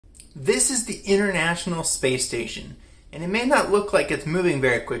This is the International Space Station, and it may not look like it's moving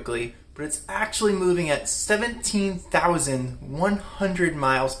very quickly, but it's actually moving at 17,100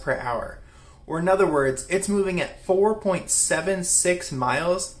 miles per hour. Or in other words, it's moving at 4.76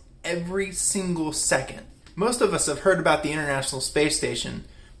 miles every single second. Most of us have heard about the International Space Station,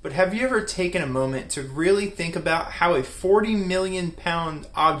 but have you ever taken a moment to really think about how a 40 million pound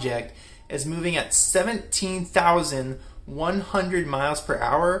object is moving at 17,100 miles per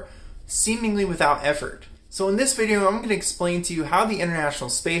hour, seemingly without effort? So in this video, I'm going to explain to you how the International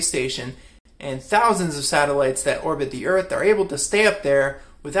Space Station and thousands of satellites that orbit the Earth are able to stay up there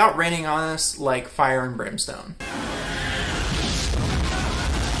without raining on us like fire and brimstone.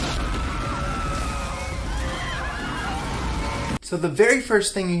 So the very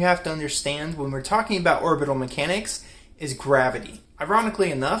first thing you have to understand when we're talking about orbital mechanics is gravity. Ironically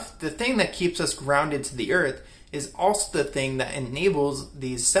enough, the thing that keeps us grounded to the Earth is also the thing that enables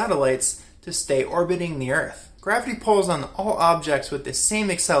these satellites to stay orbiting the Earth. Gravity pulls on all objects with the same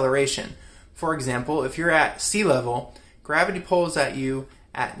acceleration. For example, if you're at sea level, gravity pulls at you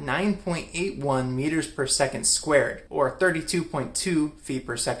at 9.81 meters per second squared, or 32.2 feet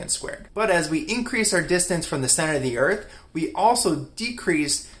per second squared. But as we increase our distance from the center of the Earth, we also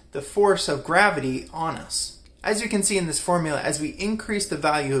decrease the force of gravity on us. As you can see in this formula, as we increase the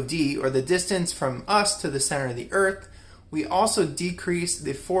value of d, or the distance from us to the center of the Earth, we also decrease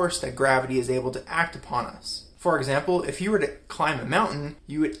the force that gravity is able to act upon us. For example, if you were to climb a mountain,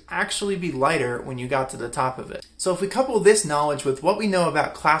 you would actually be lighter when you got to the top of it. So if we couple this knowledge with what we know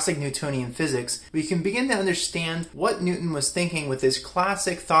about classic Newtonian physics, we can begin to understand what Newton was thinking with his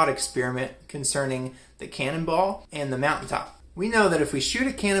classic thought experiment concerning the cannonball and the mountaintop. We know that if we shoot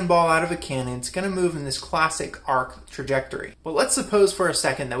a cannonball out of a cannon, it's going to move in this classic arc trajectory. But let's suppose for a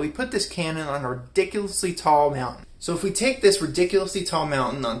second that we put this cannon on a ridiculously tall mountain. So if we take this ridiculously tall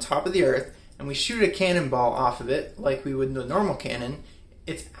mountain on top of the Earth, and we shoot a cannonball off of it like we would a normal cannon,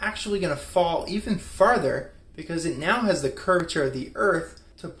 it's actually going to fall even farther because it now has the curvature of the Earth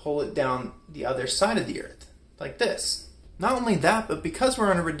to pull it down the other side of the Earth, like this. Not only that, but because we're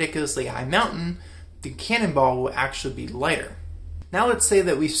on a ridiculously high mountain, the cannonball will actually be lighter. Now let's say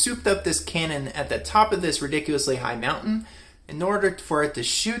that we've souped up this cannon at the top of this ridiculously high mountain in order for it to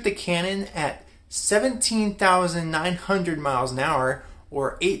shoot the cannon at 17,900 miles an hour,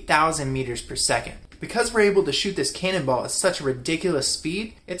 or 8,000 meters per second. Because we're able to shoot this cannonball at such a ridiculous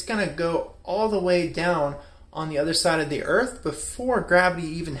speed, it's going to go all the way down on the other side of the Earth before gravity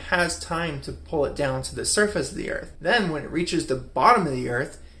even has time to pull it down to the surface of the Earth. Then when it reaches the bottom of the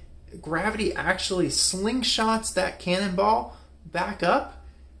Earth, gravity actually slingshots that cannonball back up,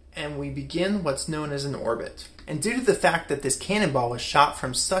 and we begin what's known as an orbit. And due to the fact that this cannonball was shot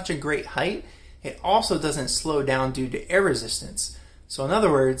from such a great height, it also doesn't slow down due to air resistance. So in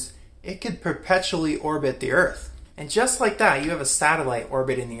other words, it could perpetually orbit the Earth. And just like that, you have a satellite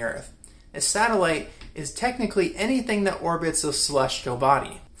orbiting the Earth. A satellite is technically anything that orbits a celestial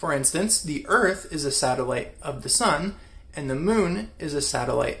body. For instance, the Earth is a satellite of the Sun, and the Moon is a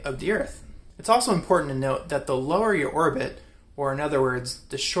satellite of the Earth. It's also important to note that the lower your orbit, or in other words,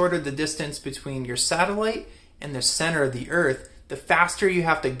 the shorter the distance between your satellite and the center of the Earth, the faster you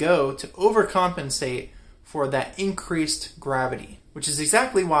have to go to overcompensate for that increased gravity. Which is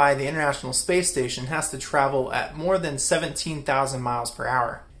exactly why the International Space Station has to travel at more than 17,000 miles per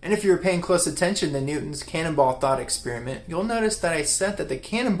hour. And if you were paying close attention to Newton's cannonball thought experiment, you'll notice that I said that the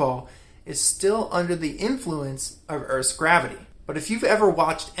cannonball is still under the influence of Earth's gravity. But if you've ever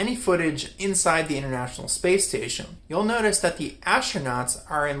watched any footage inside the International Space Station, you'll notice that the astronauts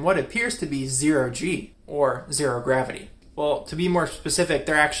are in what appears to be 0G, or zero gravity. Well, to be more specific,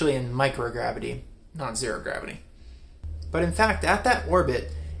 they're actually in microgravity, not zero gravity. But in fact, at that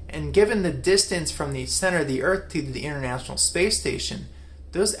orbit, and given the distance from the center of the Earth to the International Space Station,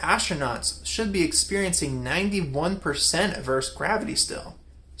 those astronauts should be experiencing 91% of Earth's gravity still.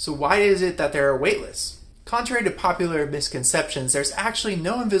 So why is it that they're weightless? Contrary to popular misconceptions, there's actually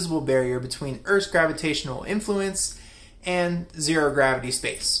no invisible barrier between Earth's gravitational influence and zero gravity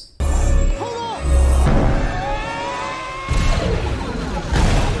space.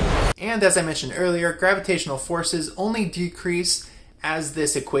 And as I mentioned earlier, gravitational forces only decrease as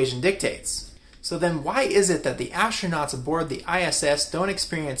this equation dictates. So then why is it that the astronauts aboard the ISS don't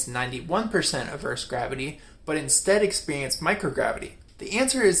experience 91% of Earth's gravity, but instead experience microgravity? The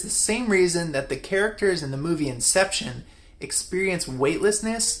answer is the same reason that the characters in the movie Inception experience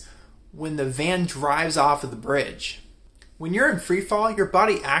weightlessness when the van drives off of the bridge. When you're in free fall, your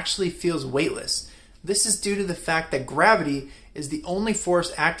body actually feels weightless. This is due to the fact that gravity is the only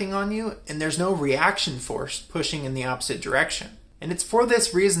force acting on you, and there's no reaction force pushing in the opposite direction. And it's for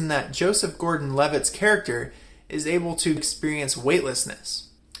this reason that Joseph Gordon-Levitt's character is able to experience weightlessness.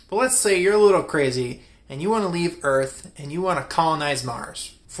 But let's say you're a little crazy and you want to leave Earth and you want to colonize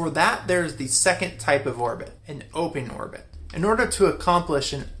Mars. For that, there's the second type of orbit, an open orbit. In order to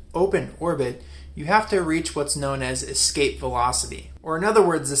accomplish an open orbit, you have to reach what's known as escape velocity, or in other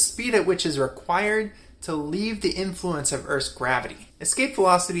words, the speed at which is required to leave the influence of Earth's gravity. Escape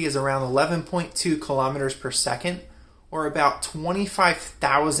velocity is around 11.2 kilometers per second, or about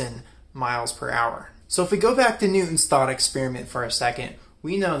 25,000 miles per hour. So if we go back to Newton's thought experiment for a second,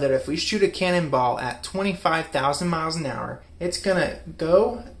 we know that if we shoot a cannonball at 25,000 miles an hour, it's gonna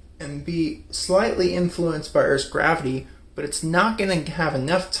go and be slightly influenced by Earth's gravity, but it's not gonna have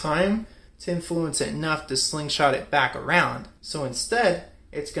enough time to influence it enough to slingshot it back around. So instead,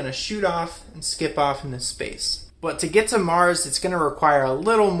 it's gonna shoot off and skip off into space. But to get to Mars, it's gonna require a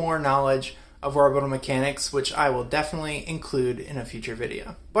little more knowledge of orbital mechanics, which I will definitely include in a future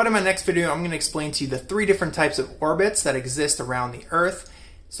video. But in my next video, I'm going to explain to you the 3 different types of orbits that exist around the Earth.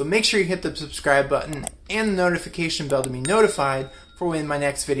 So make sure you hit the subscribe button and the notification bell to be notified for when my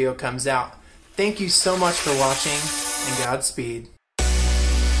next video comes out. Thank you so much for watching, and Godspeed.